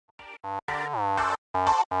Hey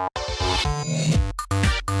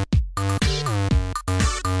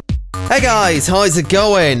guys, how's it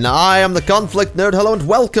going? I am the ConflictNerd. Hello and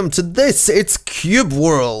welcome to this. It's Cube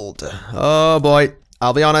World. Oh boy,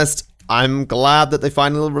 I'll be honest. I'm glad that they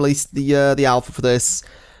finally released the alpha for this.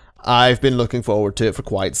 I've been looking forward to it for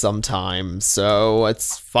quite some time, so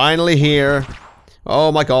it's finally here.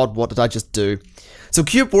 Oh my god, what did I just do? So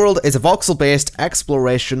Cube World is a voxel-based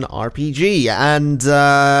exploration RPG, and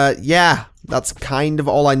yeah, that's kind of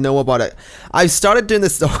all I know about it. I've started doing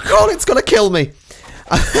this. Oh god, it's gonna kill me.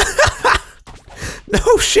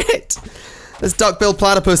 No shit! This duck-billed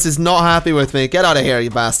platypus is not happy with me. Get out of here, you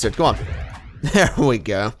bastard. Go on. There we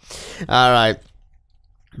go. Alright.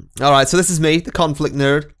 Alright, so this is me, the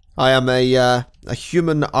ConflictNerd. I am a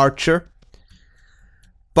human archer.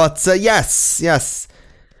 But, yes.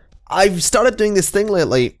 I've started doing this thing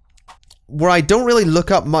lately where I don't really look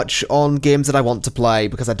up much on games that I want to play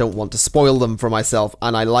because I don't want to spoil them for myself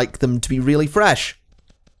and I like them to be really fresh.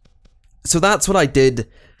 So that's what I did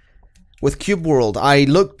with Cube World. I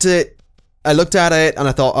looked at it and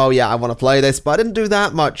I thought, oh yeah, I want to play this, but I didn't do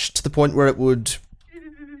that much to the point where it would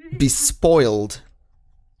be spoiled.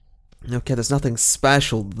 Okay, there's nothing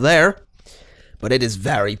special there, but it is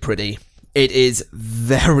very pretty. It is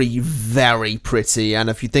very, very pretty, and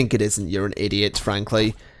if you think it isn't, you're an idiot,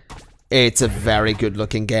 frankly. It's a very good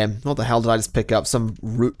looking game. What the hell did I just pick up? Some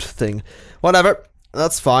root thing. Whatever,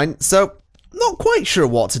 that's fine. So, not quite sure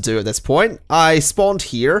what to do at this point. I spawned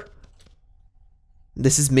here.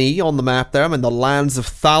 This is me on the map there. I'm in the lands of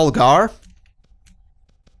Thalgar.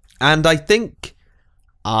 And I think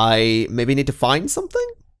I maybe need to find something?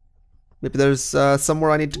 Maybe there's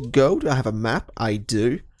somewhere I need to go. Do I have a map? I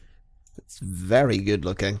do. It's very good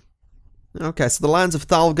looking. Okay, so the lands of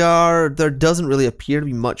Thalgar, there doesn't really appear to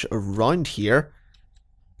be much around here.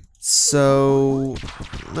 So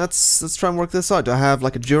let's try and work this out. Do I have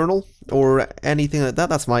like a journal or anything like that?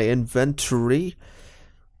 That's my inventory.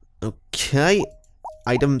 Okay.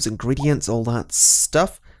 Items, ingredients, all that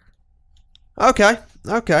stuff. Okay.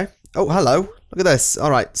 Oh, hello. Look at this.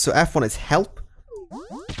 Alright, so F1 is help.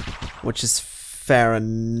 Which is fair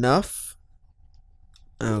enough.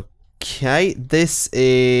 Okay, this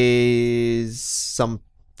is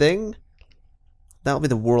something. That'll be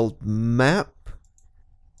the world map.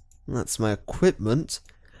 That's my equipment.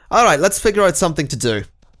 Alright, let's figure out something to do.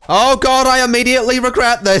 Oh god, I immediately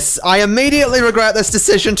regret this. I immediately regret this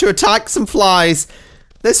decision to attack some flies.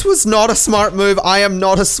 This was not a smart move. I am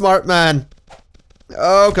not a smart man.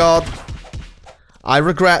 Oh god. I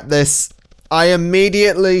regret this. I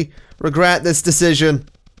immediately regret this decision.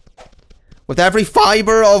 With every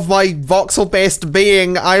fiber of my voxel-based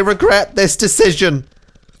being, I regret this decision.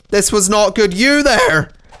 This was not good. You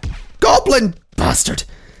there! Goblin bastard!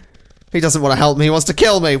 He doesn't want to help me, he wants to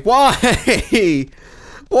kill me. Why?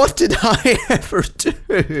 What did I ever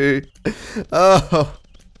do? Oh.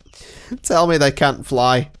 Tell me they can't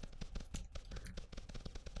fly.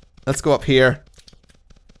 Let's go up here.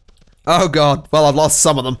 Oh god. Well, I've lost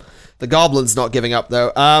some of them. The goblin's not giving up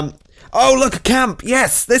though. Oh look, a camp!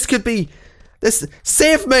 Yes! This could be... This...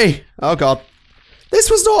 Save me! Oh god.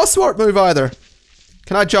 This was not a smart move either.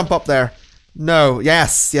 Can I jump up there? No.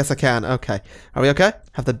 Yes. Yes I can. Okay. Are we okay?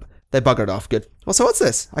 Have they buggered off. Good. Well, so what's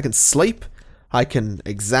this? I can sleep. I can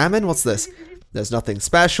examine. What's this? There's nothing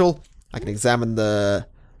special. I can examine the...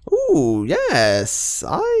 Ooh, yes.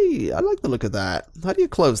 I like the look of that. How do you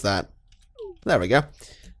close that? There we go.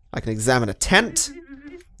 I can examine a tent.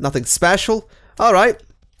 Nothing special. Alright.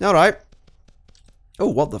 Alright. Oh,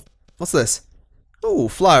 what's this? Oh,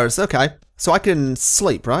 flowers. Okay. So I can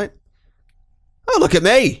sleep, right? Oh, look at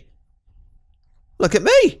me. Look at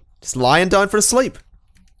me. Just lying down for a sleep.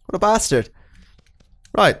 What a bastard.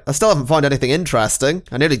 Right. I still haven't found anything interesting.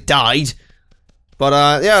 I nearly died.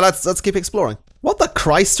 But, yeah, let's keep exploring. What the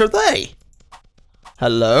Christ are they?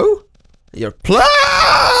 Hello? You're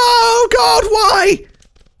oh God, why?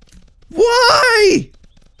 Why?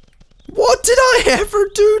 What did I ever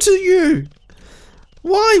do to you?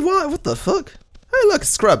 Why? What the fuck? Hey, look,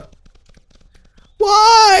 scrub.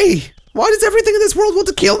 Why? Why does everything in this world want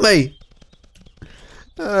to kill me?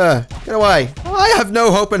 Get away. I have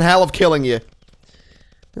no hope in hell of killing you.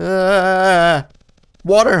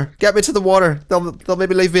 Water. Get me to the water. They'll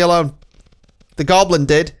maybe leave me alone. The goblin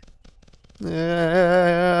did. Oh,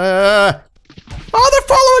 they're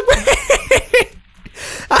following me!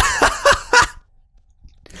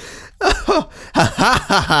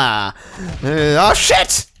 Oh,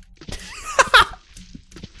 shit!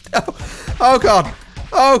 Oh, God.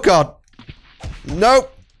 Oh, God.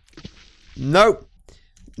 Nope. Nope.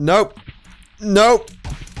 Nope. Nope.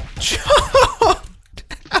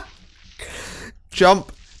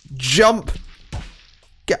 Jump. Jump.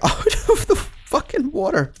 Get out of the fucking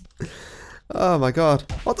water. Oh my god.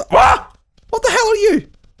 What the? Ah! What the hell are you?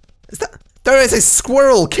 Is that? There is a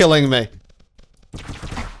squirrel killing me.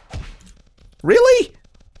 Really?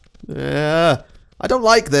 Yeah. I don't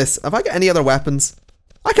like this. Have I got any other weapons?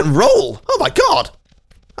 I can roll. Oh my god.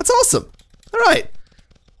 That's awesome. All right.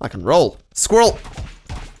 I can roll. Squirrel.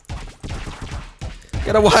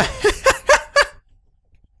 Get away.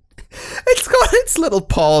 It's got its little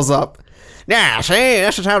paws up. Yeah, see?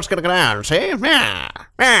 This is how it's gonna go down, see? Yeah.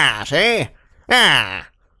 Yeah, see? Yeah.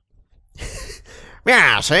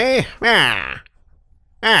 Yeah, see? Yeah.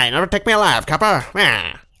 Yeah, you never take me alive, copper.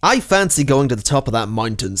 Yeah. I fancy going to the top of that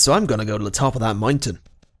mountain, so I'm gonna go to the top of that mountain.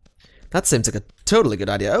 That seems like a totally good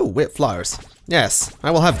idea. Oh, wait, flowers. Yes,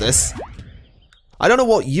 I will have this. I don't know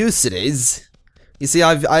what use it is. You see,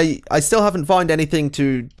 I still haven't found anything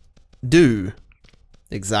to do.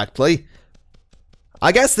 Exactly.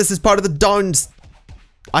 I guess this is part of the downs.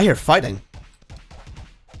 I hear fighting.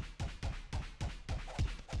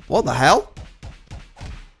 What the hell?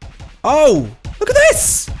 Oh, look at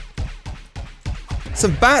this!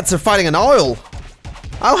 Some bats are fighting an owl.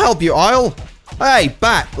 I'll help you, owl. Hey,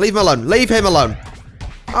 bat, leave him alone. Leave him alone.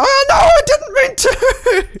 Oh no, I didn't mean to!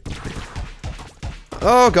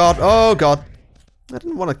 Oh god, oh god. I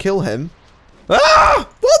didn't want to kill him. Ah!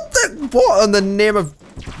 What in the name of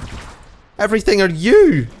everything are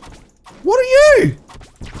you? What are you?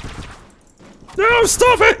 No,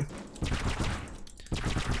 stop it!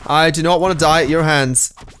 I do not want to die at your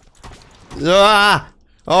hands. Ah!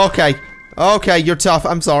 Okay. Okay, you're tough.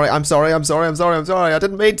 I'm sorry. I'm sorry. I'm sorry. I'm sorry. I'm sorry. I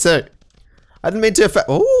didn't mean to. I didn't mean to affect.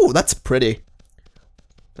 Oh, that's pretty.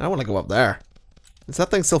 I want to go up there. Is that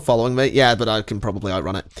thing still following me? Yeah, but I can probably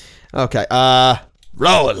outrun it. Okay,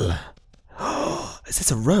 roll. Is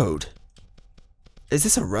this a road? Is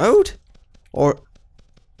this a road? Or,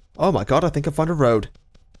 oh my god, I think I found a road.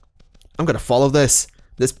 I'm gonna follow this.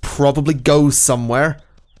 This probably goes somewhere.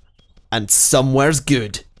 And somewhere's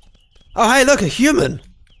good. Oh, hey, look, a human.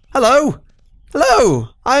 Hello. Hello.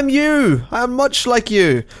 I'm you. I'm much like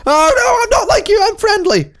you. Oh, no, I'm not like you. I'm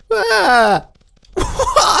friendly. Ah.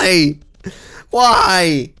 Why?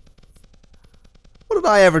 Why? What did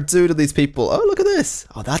I ever do to these people? Oh, look at this.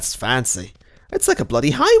 Oh, that's fancy. It's like a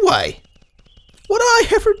bloody highway. What did I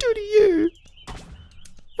ever do to you?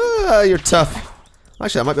 Ah, you're tough.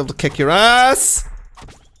 Actually, I might be able to kick your ass.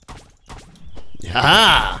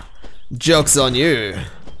 Ha! Joke's on you.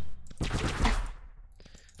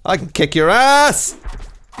 I can kick your ass.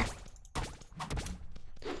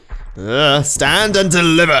 Stand and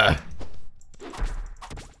deliver.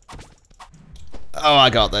 Oh, I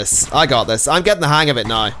got this. I got this. I'm getting the hang of it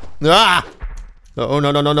now. Ah! Oh,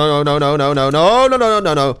 no, no, no, no, no, no, no, no, no, no, no, no,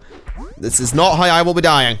 no, no. This is not how I will be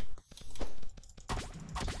dying.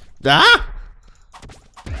 Ah!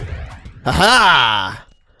 Haha!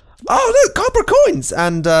 Oh, look, copper coins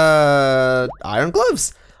and iron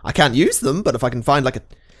gloves. I can't use them, but if I can find like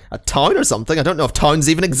a town or something, I don't know if towns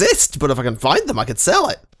even exist, but if I can find them, I could sell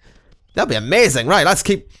it. That'd be amazing. Right, let's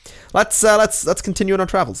continue on our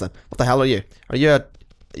travels then. What the hell are you? Are you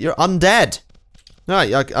you're undead? No,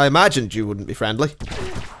 I imagined you wouldn't be friendly.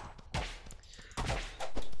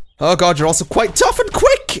 Oh god, you're also quite tough and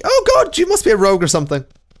quick. Oh god, you must be a rogue or something.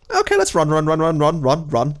 Okay, let's run, run, run, run, run, run,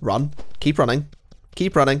 run, run. Keep running.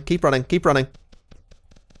 Keep running, keep running, keep running.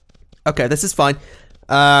 Okay, this is fine.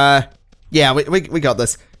 Yeah, we got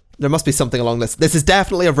this. There must be something along this. This is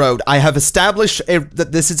definitely a road. I have established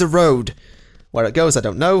that this is a road. Where it goes, I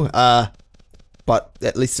don't know. But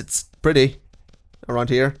at least it's pretty around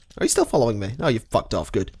here. Are you still following me? Oh, you've fucked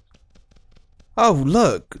off. Good. Oh,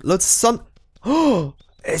 look. Look, sun. Oh,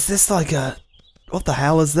 is this like a... What the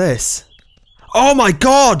hell is this? Oh my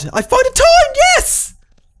god! I found a town! Yes!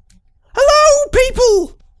 Hello,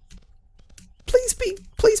 people!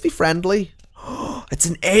 Please be friendly. Oh, it's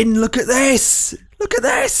an inn. Look at this. Look at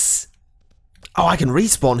this. Oh, I can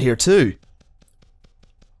respawn here too.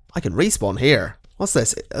 I can respawn here. What's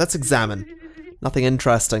this? Let's examine. Nothing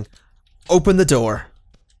interesting. Open the door.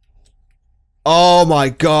 Oh my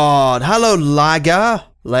god. Hello, Laga.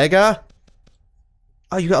 Lega.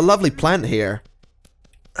 Oh, you got a lovely plant here.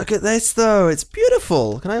 Look at this though. It's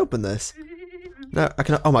beautiful. Can I open this? No, I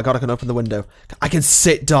can. Oh my god, I can open the window. I can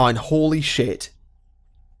sit down. Holy shit.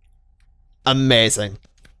 Amazing.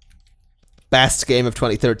 Best game of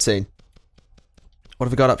 2013. What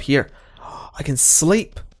have we got up here? I can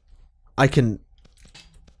sleep. I can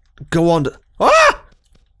go on to... Ah!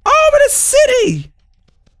 Oh, I'm in a city!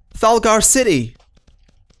 Thalgar City.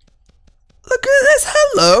 Look at this.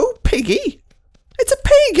 Hello, piggy. It's a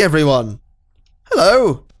pig, everyone.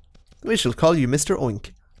 Hello. We shall call you Mr.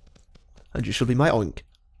 Oink. And you shall be my oink.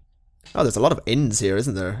 Oh, there's a lot of inns here,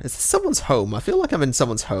 isn't there? Is this someone's home? I feel like I'm in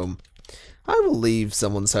someone's home. I will leave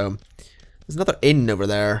someone's home. There's another inn over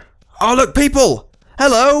there. Oh, look, people!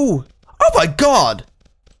 Hello! Oh my god!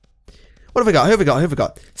 What have we got? Who have we got? Who have we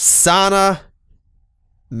got? Sana,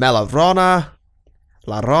 Melarona,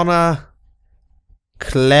 Larona,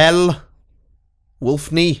 Klel,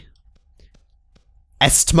 Wolfney,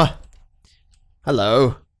 Estma.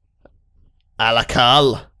 Hello.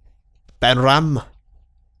 Alakal, Benram,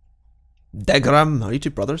 Degram. Are you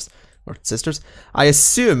two brothers or sisters? I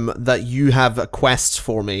assume that you have a quest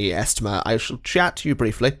for me, Estma. I shall chat to you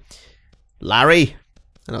briefly. Larry.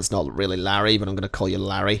 I know it's not really Larry, but I'm going to call you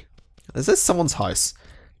Larry. Is this someone's house?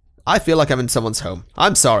 I feel like I'm in someone's home.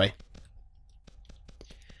 I'm sorry.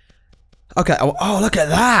 Okay. Oh, look at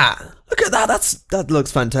that. Look at that. That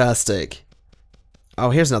looks fantastic.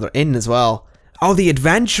 Oh, here's another inn as well. Oh, the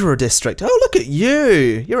Adventurer District. Oh, look at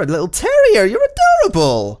you. You're a little terrier. You're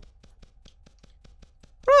adorable.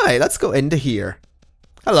 Right, let's go into here.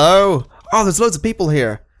 Hello. Oh, there's loads of people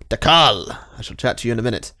here. Dakal. I shall chat to you in a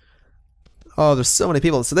minute. Oh, there's so many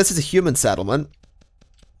people. So this is a human settlement.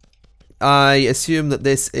 I assume that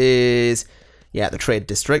this is, yeah, the trade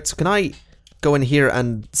district. So can I go in here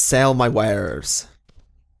and sell my wares?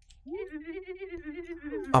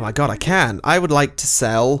 Oh my god, I can. I would like to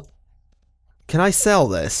sell. Can I sell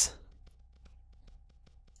this?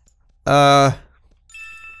 Oh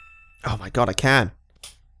my god, I can.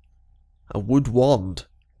 A wood wand.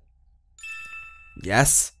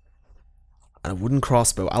 Yes. And a wooden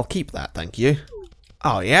crossbow. I'll keep that, thank you.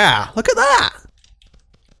 Oh yeah, look at that.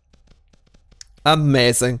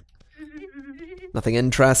 Amazing. Nothing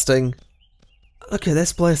interesting. Look at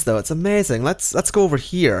this place though, it's amazing. Let's go over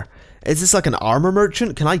here. Is this like an armor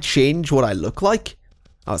merchant? Can I change what I look like?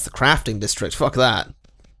 Oh, it's the crafting district. Fuck that.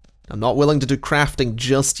 I'm not willing to do crafting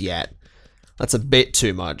just yet. That's a bit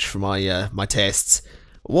too much for my my tastes.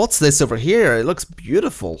 What's this over here? It looks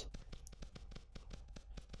beautiful.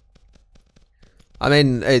 I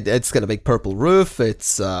mean, it's got a big purple roof.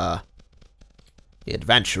 It's the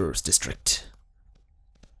Adventurers District.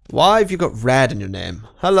 Why have you got red in your name?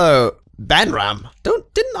 Hello, Benram.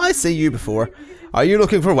 Didn't I see you before? Are you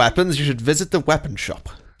looking for weapons? You should visit the weapon shop.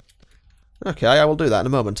 Okay, I will do that in a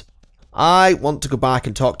moment. I want to go back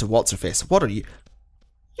and talk to What's-Her-Face. What are you?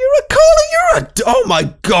 You're a collie! Oh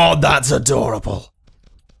my god, that's adorable!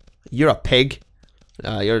 You're a pig.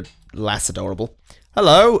 You're less adorable.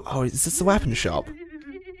 Hello? Oh, is this the weapon shop?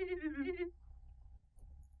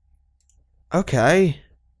 Okay.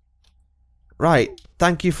 Right,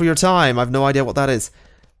 thank you for your time. I've no idea what that is.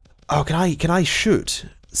 Oh, can I shoot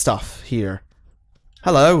stuff here?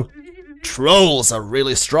 Hello? Trolls are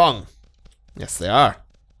really strong. Yes, they are.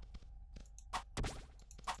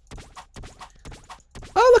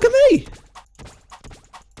 Oh, look at me!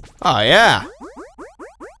 Oh, yeah.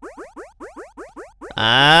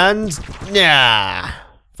 And, yeah.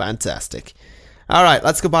 Fantastic. Alright,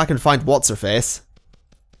 let's go back and find What's-Her-Face.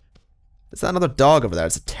 Is that another dog over there?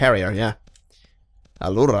 It's a terrier, yeah.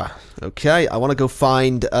 Allura. Okay, I want to go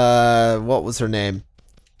find, what was her name?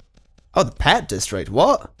 Oh, the pet district.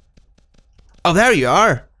 What? Oh, there you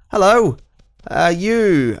are. Hello.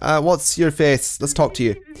 What's your face? Let's talk to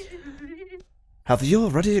you. Have you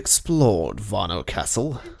already explored Varno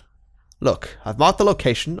Castle? Look, I've marked the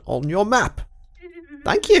location on your map.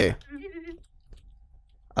 Thank you.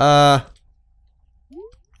 My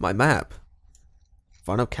map.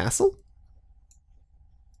 Varno Castle?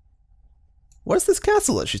 Where's this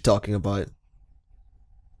castle that she's talking about?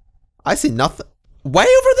 I see nothing. Way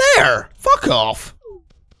over there! Fuck off!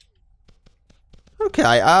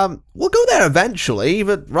 Okay, we'll go there eventually,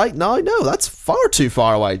 but right now, no, that's far too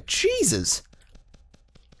far away. Jesus.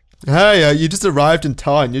 Hey, you just arrived in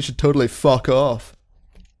town. You should totally fuck off.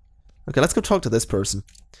 Okay, let's go talk to this person.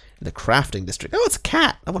 In the crafting district. Oh, it's a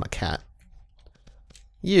cat. I want a cat.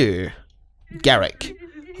 You. Garrick.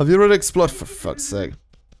 Have you already explored? For fuck's sake.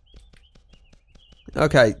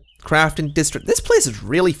 Okay, crafting district. This place is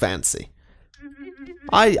really fancy.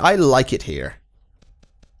 I like it here.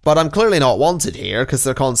 But I'm clearly not wanted here, because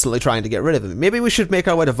they're constantly trying to get rid of me. Maybe we should make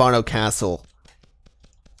our way to Varno Castle.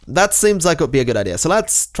 That seems like it would be a good idea. So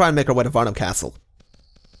let's try and make our way to Varno Castle.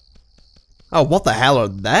 Oh, what the hell are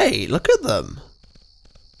they? Look at them.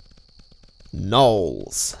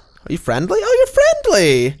 Knowles. Are you friendly? Oh, you're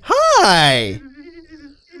friendly! Hi!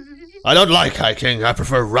 I don't like hiking. I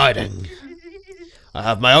prefer riding. I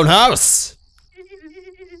have my own house.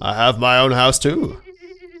 I have my own house too.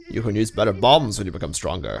 You can use better bombs when you become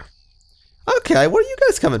stronger. Okay, where are you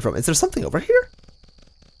guys coming from? Is there something over here?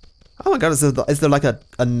 Oh my god, is there like a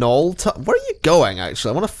null? Where are you going,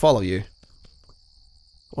 actually? I want to follow you.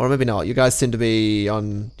 Or maybe not. You guys seem to be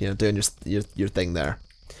on, you know, doing your thing there.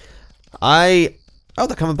 Oh,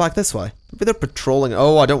 they're coming back this way. Maybe they're patrolling.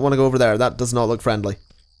 Oh, I don't want to go over there. That does not look friendly.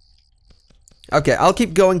 Okay, I'll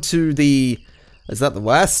keep going to the... Is that the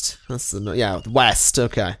west? That's the... Yeah, the west.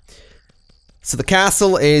 Okay. So the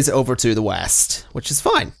castle is over to the west, which is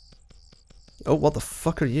fine. Oh, what the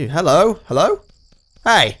fuck are you? Hello? Hello?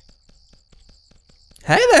 Hey.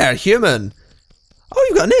 Hey there, human. Oh,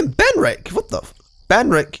 you've got a name. Benric. What the...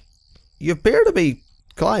 Benric, you appear to be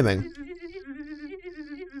climbing.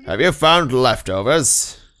 Have you found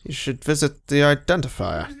leftovers? You should visit the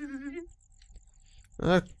identifier.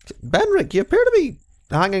 Benric, you appear to be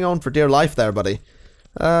hanging on for dear life there, buddy.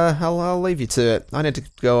 I'll leave you to it. I need to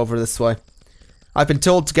go over this way. I've been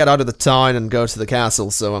told to get out of the town and go to the castle,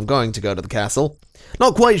 so I'm going to go to the castle.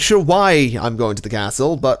 Not quite sure why I'm going to the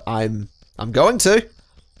castle, but I'm going to.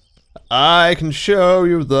 I can show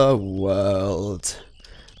you the world,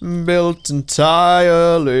 built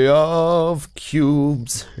entirely of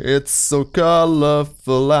cubes. It's so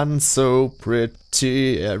colorful and so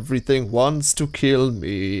pretty, everything wants to kill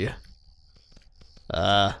me.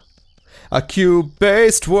 A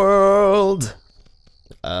cube-based world.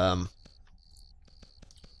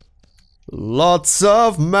 Lots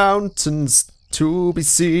of mountains to be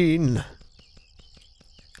seen.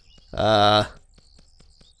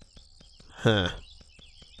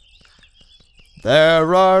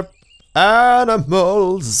 There are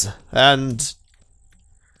animals and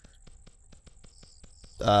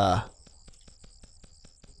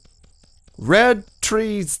red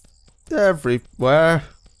trees everywhere.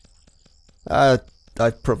 I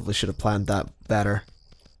probably should have planned that better.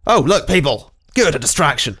 Oh, look, people! Good, a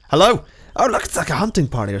distraction. Hello? Oh, look, it's like a hunting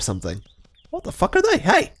party or something. What the fuck are they?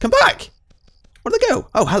 Hey, come back! Where'd they go?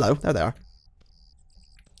 Oh, hello. There they are.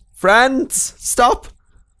 Friends, stop!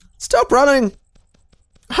 Stop running!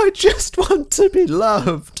 I just want to be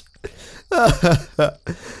loved.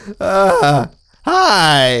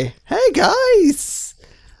 Hi! Hey, guys!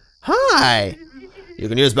 Hi! You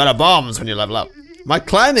can use better bombs when you level up. My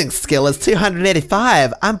climbing skill is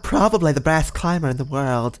 285. I'm probably the best climber in the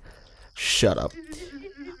world. Shut up.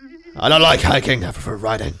 I don't like hiking, I prefer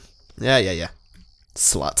riding. Yeah.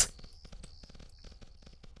 Slut.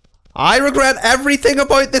 I regret everything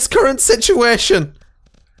about this current situation.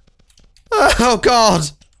 Oh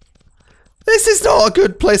god. This is not a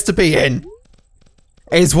good place to be in.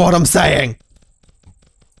 Is what I'm saying.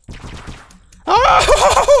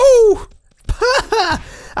 Oh!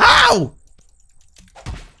 Ow!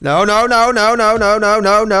 No.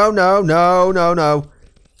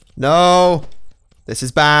 No. This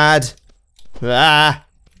is bad. Ah.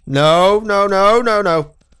 No.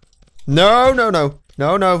 No.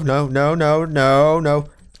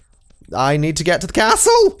 I need to get to the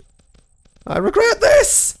castle. I regret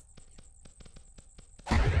this.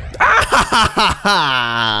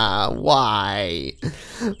 Ah! Why?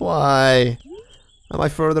 Why? Am I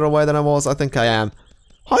further away than I was? I think I am.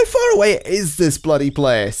 How far away is this bloody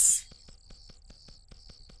place?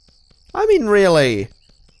 I mean, really?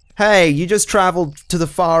 Hey, you just travelled to the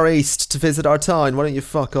far east to visit our town. Why don't you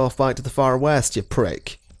fuck off back to the far west, you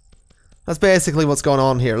prick? That's basically what's going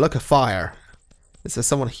on here. Look, a fire. Is there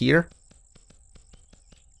someone here?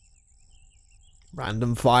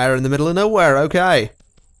 Random fire in the middle of nowhere, okay.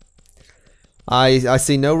 I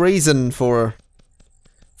see no reason for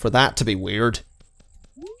that to be weird.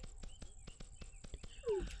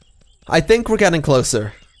 I think we're getting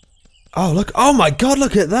closer. Oh, look. Oh my god,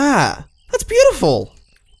 look at that. That's beautiful.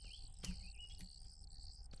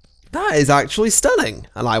 That is actually stunning.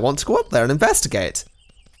 And I want to go up there and investigate.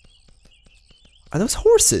 Are those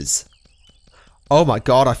horses? Oh my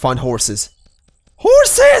god, I found horses.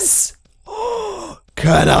 Horses!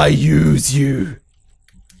 Can I use you?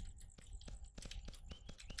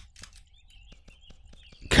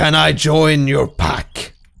 Can I join your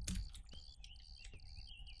pack?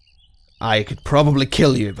 I could probably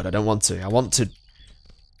kill you, but I don't want to.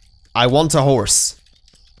 I want a horse.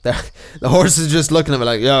 The horse is just looking at me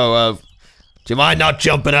like, yo, do you mind not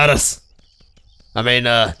jumping at us? I mean,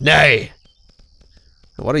 nay.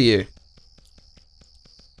 What are you?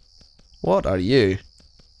 What are you?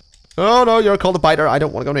 Oh no, you're called a biter. I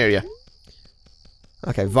don't want to go near you.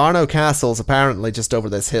 Okay, Varno Castle's apparently just over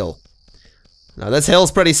this hill. Now this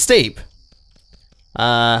hill's pretty steep.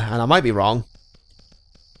 And I might be wrong.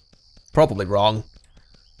 Probably wrong.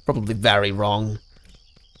 Probably very wrong.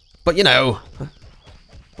 But you know,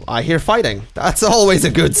 I hear fighting. That's always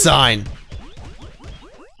a good sign.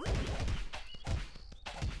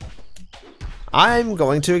 I'm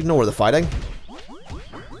going to ignore the fighting.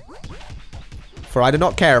 For I do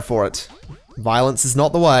not care for it. Violence is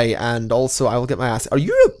not the way, and also I will get my ass. Are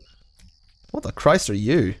you a... What the Christ are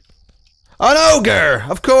you? An ogre!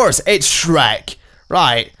 Of course, it's Shrek.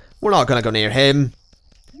 Right, we're not gonna go near him.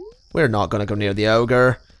 We're not gonna go near the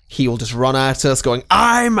ogre. He will just run at us going,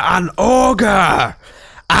 I'm an ogre!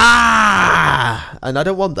 Ah! And I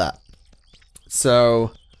don't want that.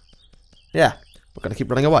 So, yeah, we're gonna keep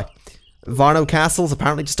running away. Varno Castle's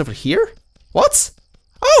apparently just over here? What?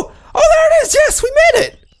 Oh! Oh, there it is! Yes, we made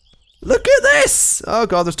it! Look at this! Oh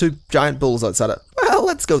god, there's 2 giant bulls outside it. Well,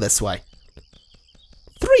 let's go this way.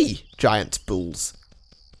 3 giant bulls.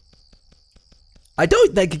 I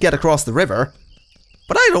don't think I could get across the river,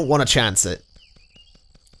 but I don't want to chance it.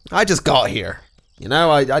 I just got here. You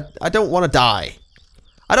know, I don't want to die.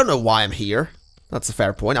 I don't know why I'm here. That's a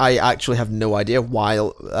fair point. I actually have no idea why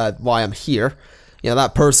I'm here. You know,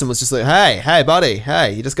 that person was just like, hey buddy,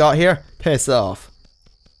 hey, you just got here? Piss off.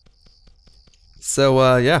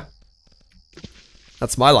 So, yeah.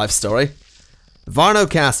 That's my life story. Varno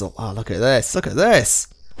Castle. Oh, look at this. Look at this.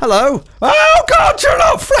 Hello. Oh, God, you're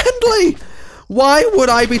not friendly. Why would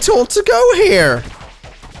I be told to go here?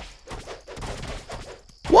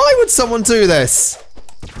 Why would someone do this?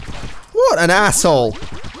 What an asshole.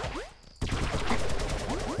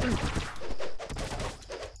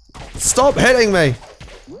 Stop hitting me.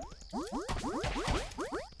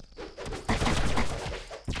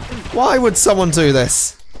 Why would someone do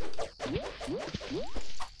this?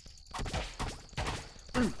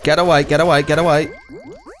 Get away, get away, get away.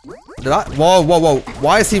 Did I? Whoa, whoa, whoa.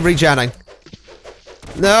 Why is he regenning?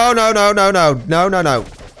 No, no, no, no, no. No, no, no.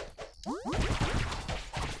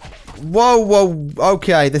 Whoa, whoa.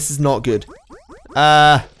 Okay, this is not good.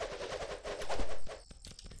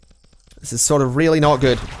 This is sort of really not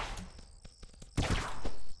good.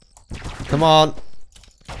 Come on.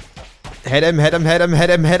 Hit him, hit him, hit him, hit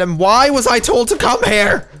him, hit him. Why was I told to come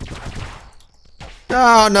here?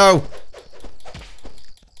 Oh, no.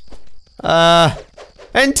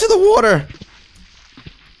 Into the water.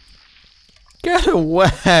 Get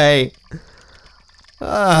away.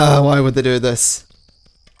 Why would they do this?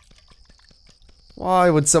 Why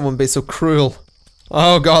would someone be so cruel?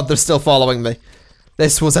 Oh god, they're still following me.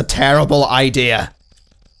 This was a terrible idea.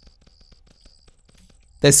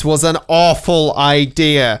 This was an awful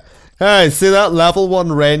idea. Hey, see that level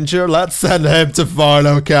 1 ranger? Let's send him to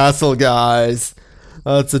Varno Castle, guys.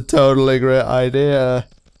 That's a totally great idea.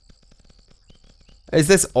 Is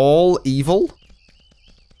this all evil?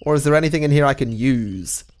 Or is there anything in here I can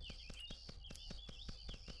use?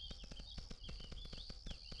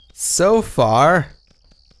 So far,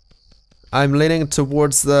 I'm leaning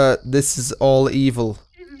towards the this is all evil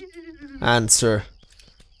answer.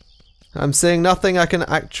 I'm seeing nothing I can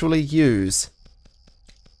actually use.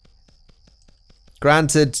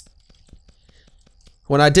 Granted,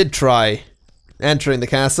 when I did try entering the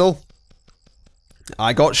castle,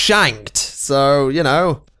 I got shanked. So, you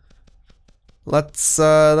know, let's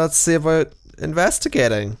see about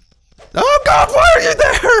investigating. Oh god, why are you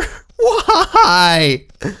there? Why?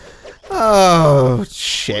 Oh,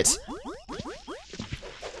 shit.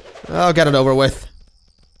 Oh, get it over with.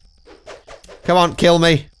 Come on, kill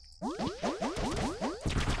me.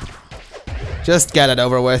 Just get it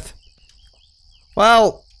over with.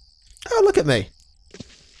 Well, oh, look at me.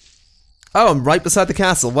 Oh, I'm right beside the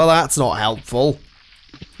castle. Well, that's not helpful.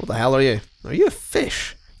 What the hell are you? Are you a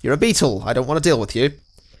fish? You're a beetle. I don't want to deal with you.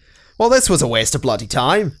 Well, this was a waste of bloody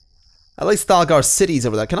time. At least Thalgar City's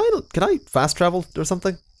over there. Can I fast travel or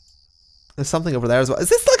something? There's something over there as well. Is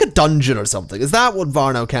this like a dungeon or something? Is that what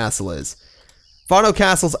Varno Castle is? Varno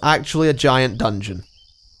Castle's actually a giant dungeon.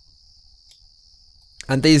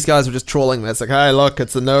 And these guys were just trolling me. It's like, hey, look,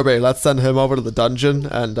 it's a nobby. Let's send him over to the dungeon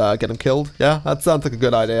and get him killed. Yeah, that sounds like a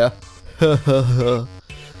good idea.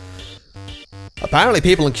 Apparently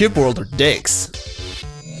people in Cube World are dicks.